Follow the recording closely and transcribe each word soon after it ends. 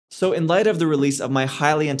So in light of the release of my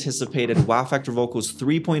highly anticipated Wow Factor Vocals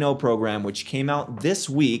 3.0 program, which came out this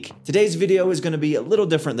week, today's video is going to be a little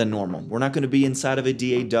different than normal. We're not going to be inside of a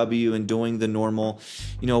DAW and doing the normal,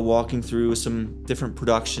 walking through some different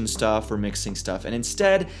production stuff or mixing stuff. And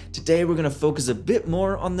instead, today we're going to focus a bit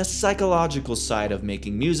more on the psychological side of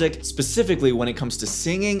making music, specifically when it comes to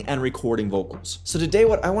singing and recording vocals. So today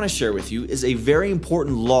what I want to share with you is a very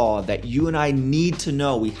important law that you and I need to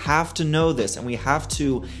know. We have to know this and we have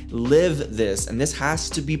to live this, and this has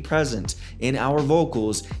to be present in our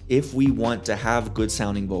vocals if we want to have good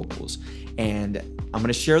sounding vocals. And I'm going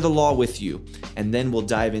to share the law with you, and then we'll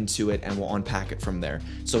dive into it and we'll unpack it from there.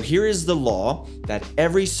 So here is the law that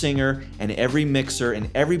every singer and every mixer and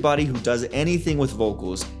everybody who does anything with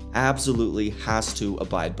vocals absolutely has to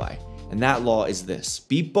abide by. And that law is this: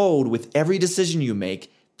 be bold with every decision you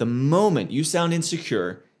make. The moment you sound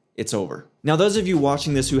insecure, it's over. Now, those of you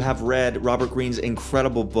watching this who have read Robert Greene's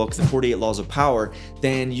incredible book, The 48 Laws of Power,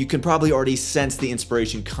 then you can probably already sense the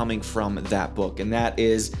inspiration coming from that book, and that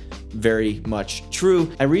is very much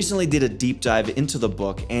true. I recently did a deep dive into the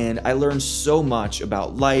book, and I learned so much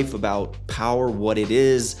about life, about power, what it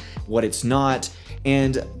is, what it's not,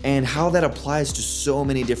 and how that applies to so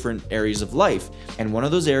many different areas of life. And one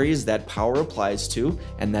of those areas that power applies to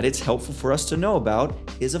and that it's helpful for us to know about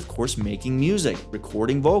is, of course, making music,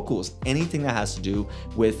 recording vocals, anything that has to do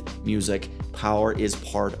with music. Power is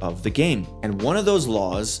part of the game. And one of those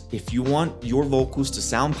laws, if you want your vocals to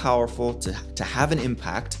sound powerful, to have an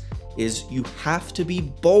impact, is you have to be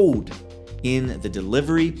bold in the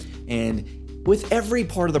delivery and with every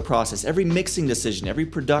part of the process, every mixing decision, every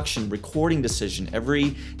production, recording decision,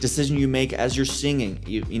 every decision you make as you're singing,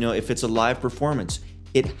 if it's a live performance,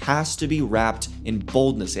 it has to be wrapped in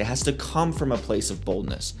boldness. It has to come from a place of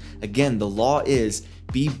boldness. Again, the law is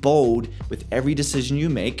be bold with every decision you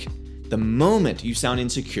make. The moment you sound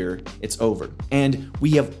insecure, it's over. And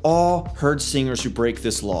we have all heard singers who break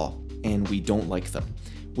this law, and we don't like them.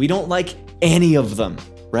 We don't like any of them,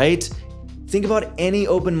 right? Think about any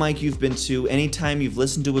open mic you've been to, anytime you've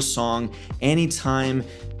listened to a song, anytime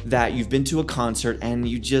that you've been to a concert and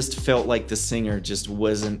you just felt like the singer just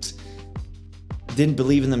didn't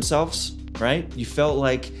believe in themselves, right? You felt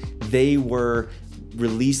like they were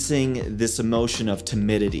releasing this emotion of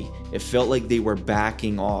timidity. It felt like they were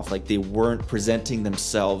backing off, like they weren't presenting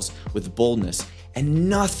themselves with boldness. And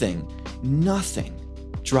nothing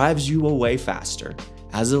drives you away faster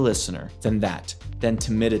as a listener than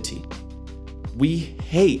timidity. We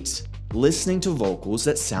hate listening to vocals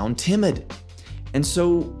that sound timid. And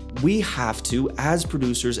so we have to, as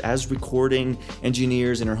producers, as recording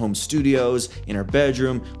engineers in our home studios, in our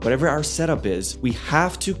bedroom, whatever our setup is, we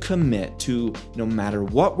have to commit to, no matter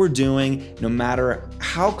what we're doing, no matter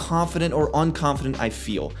how confident or unconfident I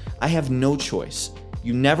feel, I have no choice.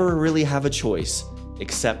 You never really have a choice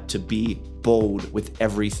except to be bold with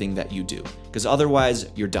everything that you do, because otherwise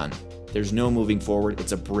you're done. There's no moving forward.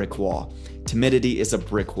 It's a brick wall. Timidity is a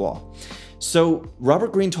brick wall. So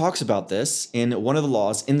Robert Greene talks about this in one of the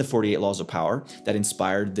laws in the 48 Laws of Power that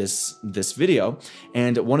inspired this video.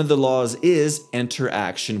 And one of the laws is enter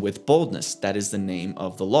action with boldness. That is the name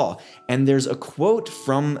of the law. And there's a quote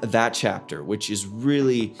from that chapter, which is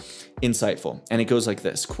really insightful. And it goes like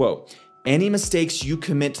this, quote, "Any mistakes you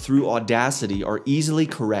commit through audacity are easily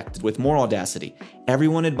corrected with more audacity.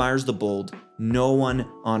 Everyone admires the bold. No one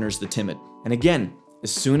honors the timid." And again,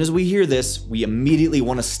 as soon as we hear this, we immediately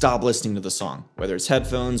want to stop listening to the song. Whether it's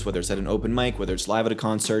headphones, whether it's at an open mic, whether it's live at a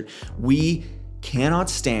concert, we cannot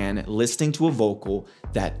stand listening to a vocal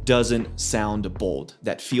that doesn't sound bold,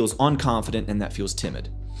 that feels unconfident and that feels timid.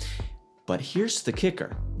 But here's the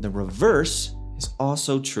kicker. The reverse is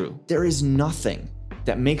also true. There is nothing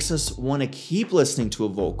that makes us want to keep listening to a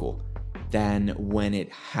vocal than when it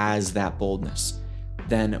has that boldness,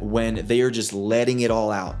 than when they are just letting it all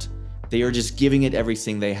out. They are just giving it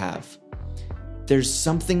everything they have. There's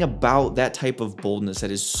something about that type of boldness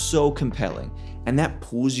that is so compelling, and that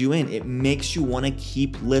pulls you in. It makes you want to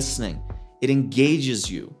keep listening. It engages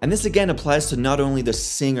you. And this again applies to not only the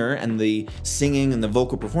singer and the singing and the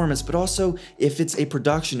vocal performance, but also if it's a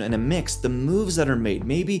production and a mix, the moves that are made,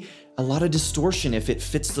 maybe a lot of distortion if it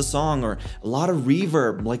fits the song, or a lot of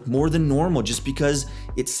reverb, like more than normal, just because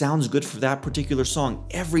it sounds good for that particular song.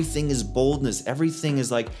 Everything is boldness. Everything is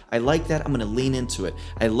like, I like that, I'm gonna lean into it.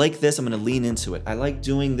 I like this, I'm gonna lean into it. I like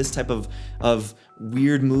doing this type of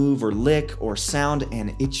weird move or lick or sound,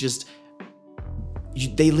 and it just,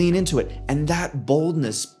 they lean into it, and that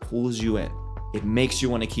boldness pulls you in. It makes you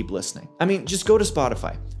want to keep listening. I mean, just go to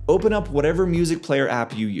Spotify, open up whatever music player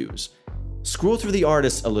app you use, scroll through the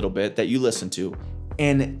artists a little bit that you listen to,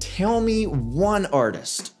 and tell me one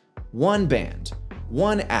artist one band,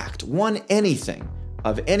 one act, one anything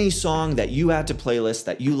of any song that you add to playlist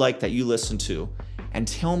that you like, that you listen to, and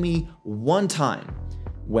tell me one time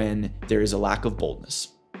when there is a lack of boldness.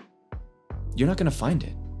 You're not gonna find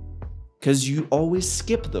it, because you always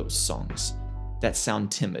skip those songs that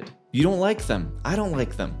sound timid. You don't like them. I don't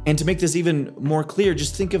like them. And to make this even more clear,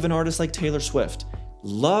 just think of an artist like Taylor Swift.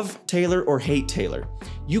 Love Taylor or hate Taylor,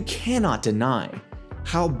 you cannot deny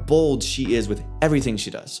how bold she is with everything she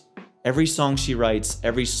does. Every song she writes,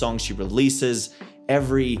 every song she releases,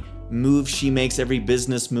 every move she makes, every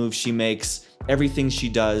business move she makes, everything she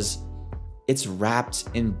does, it's wrapped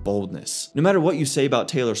in boldness. No matter what you say about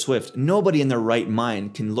Taylor Swift, nobody in their right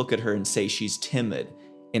mind can look at her and say she's timid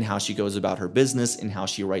in how she goes about her business, in how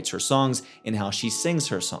she writes her songs, in how she sings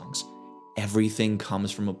her songs. Everything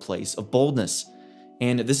comes from a place of boldness.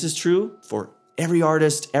 And this is true for every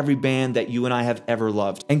artist, every band that you and I have ever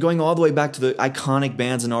loved. And going all the way back to the iconic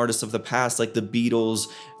bands and artists of the past, like the Beatles,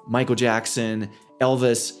 Michael Jackson,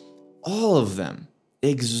 Elvis, all of them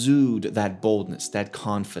exude that boldness, that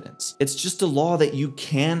confidence. It's just a law that you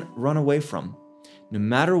can't run away from. No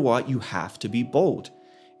matter what, you have to be bold.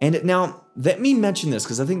 And now, let me mention this,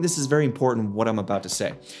 because I think this is very important, what I'm about to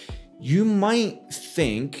say. You might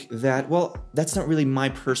think that, well, that's not really my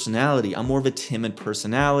personality. I'm more of a timid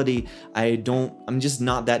personality. I'm just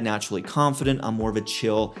not that naturally confident. I'm more of a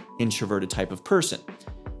chill, introverted type of person.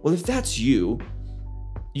 Well, if that's you,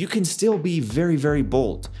 you can still be very, very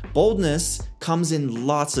bold. Boldness comes in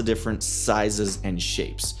lots of different sizes and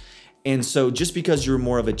shapes. And so just because you're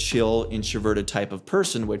more of a chill, introverted type of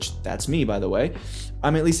person, which that's me, by the way,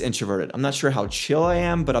 I'm at least introverted. I'm not sure how chill I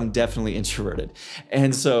am, but I'm definitely introverted.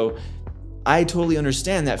 And so I totally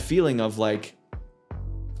understand that feeling of like,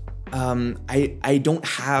 I don't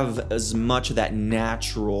have as much of that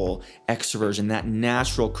natural extroversion, that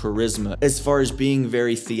natural charisma, as far as being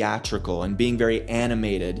very theatrical and being very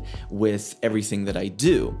animated with everything that I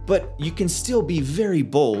do. But you can still be very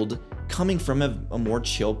bold coming from a more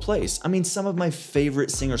chill place. I mean, some of my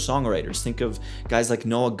favorite singer-songwriters, think of guys like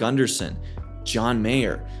Noah Gunderson, John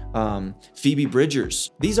Mayer, Phoebe Bridgers.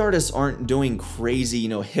 These artists aren't doing crazy,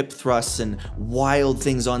 hip thrusts and wild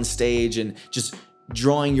things on stage and just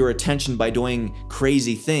drawing your attention by doing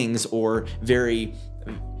crazy things or very,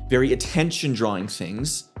 very attention-drawing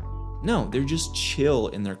things. No, they're just chill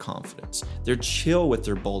in their confidence. They're chill with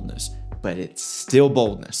their boldness, but it's still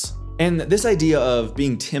boldness. And this idea of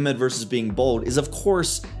being timid versus being bold is, of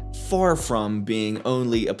course, far from being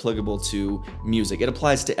only applicable to music. It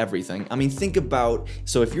applies to everything. I mean, think about,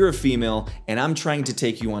 so if you're a female and I'm trying to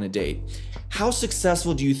take you on a date, how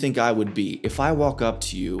successful do you think I would be if I walk up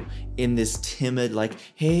to you in this timid, like,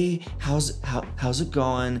 hey, how's it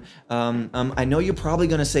going? I know you're probably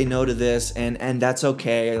gonna say no to this, and that's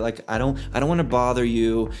okay. Like, I don't want to bother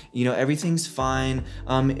you. Everything's fine.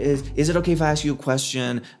 Is it okay if I ask you a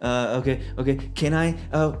question? Okay. Can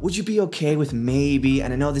I? Would you be okay with maybe?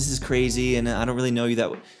 And I know this is crazy, and I don't really know you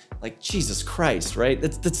that. Like, Jesus Christ, right?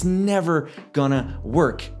 That's never gonna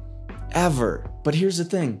work, ever. But here's the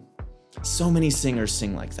thing. So many singers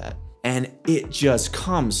sing like that, and it just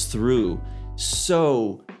comes through. It's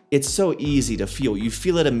so easy to feel. You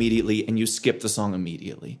feel it immediately and you skip the song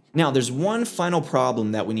immediately. Now, there's one final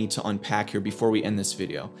problem that we need to unpack here before we end this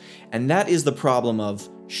video, and that is the problem of,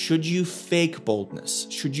 should you fake boldness?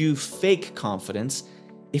 Should you fake confidence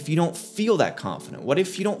if you don't feel that confident? What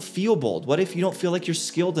if you don't feel bold? What if you don't feel like you're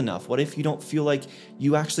skilled enough? What if you don't feel like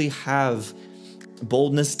you actually have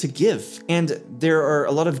boldness to give? And there are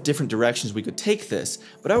a lot of different directions we could take this,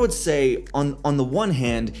 but I would say on the one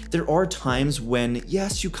hand, there are times when,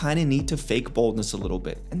 yes, you kind of need to fake boldness a little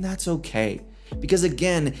bit, and that's okay. Because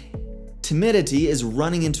again, timidity is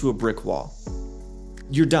running into a brick wall.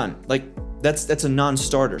 You're done. Like, that's a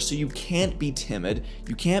non-starter. So you can't be timid.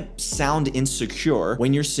 You can't sound insecure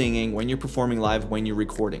when you're singing, when you're performing live, when you're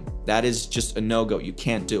recording. That is just a no-go. You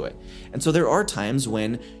can't do it. And so there are times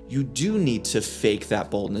when you do need to fake that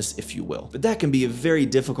boldness, if you will. But that can be a very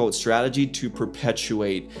difficult strategy to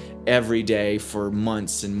perpetuate every day for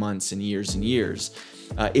months and months and years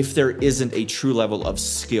if there isn't a true level of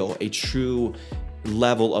skill, a true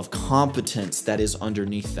level of competence that is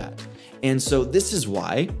underneath that. And so this is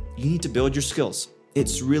why you need to build your skills.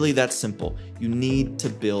 It's really that simple. You need to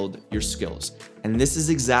build your skills. And this is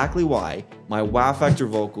exactly why my Wow Factor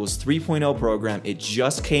Vocals 3.0 program, it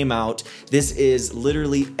just came out. This is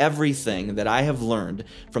literally everything that I have learned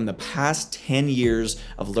from the past 10 years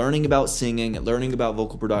of learning about singing, learning about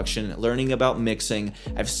vocal production, learning about mixing.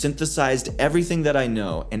 I've synthesized everything that I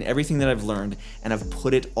know and everything that I've learned, and I've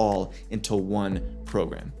put it all into one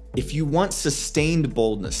program. If you want sustained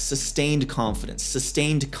boldness, sustained confidence,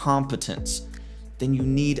 sustained competence, then you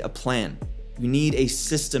need a plan. You need a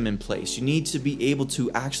system in place. You need to be able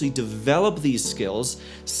to actually develop these skills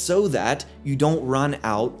so that you don't run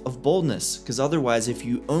out of boldness. Because otherwise, if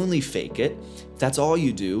you only fake it, if that's all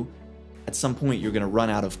you do, at some point you're gonna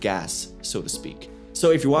run out of gas, so to speak.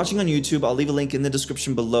 So if you're watching on YouTube, I'll leave a link in the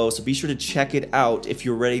description below, so be sure to check it out if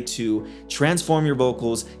you're ready to transform your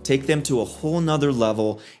vocals, take them to a whole nother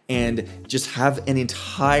level, and just have an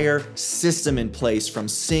entire system in place from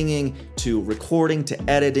singing to recording to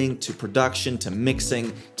editing to production to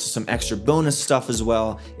mixing to some extra bonus stuff as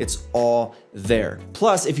well. It's all there.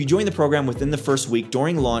 Plus, if you join the program within the first week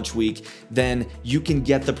during launch week, then you can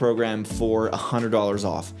get the program for $100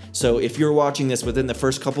 off. So if you're watching this within the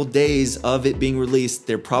first couple days of it being released,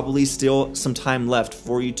 there's probably still some time left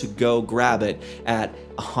for you to go grab it at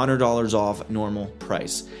 $100 off normal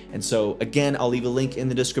price. And so again, I'll leave a link in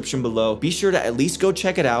the description below. Be sure to at least go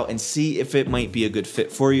check it out and see if it might be a good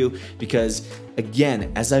fit for you, because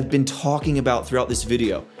again, as I've been talking about throughout this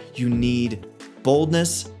video, you need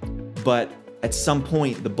boldness, but at some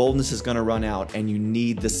point the boldness is going to run out and you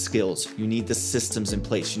need the skills, you need the systems in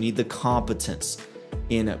place, you need the competence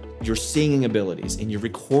in your singing abilities, in your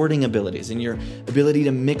recording abilities, in your ability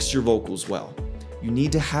to mix your vocals well. You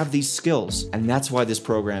need to have these skills, and that's why this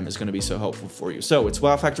program is going to be so helpful for you. So it's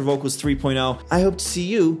Wow Factor Vocals 3.0. I hope to see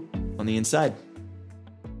you on the inside.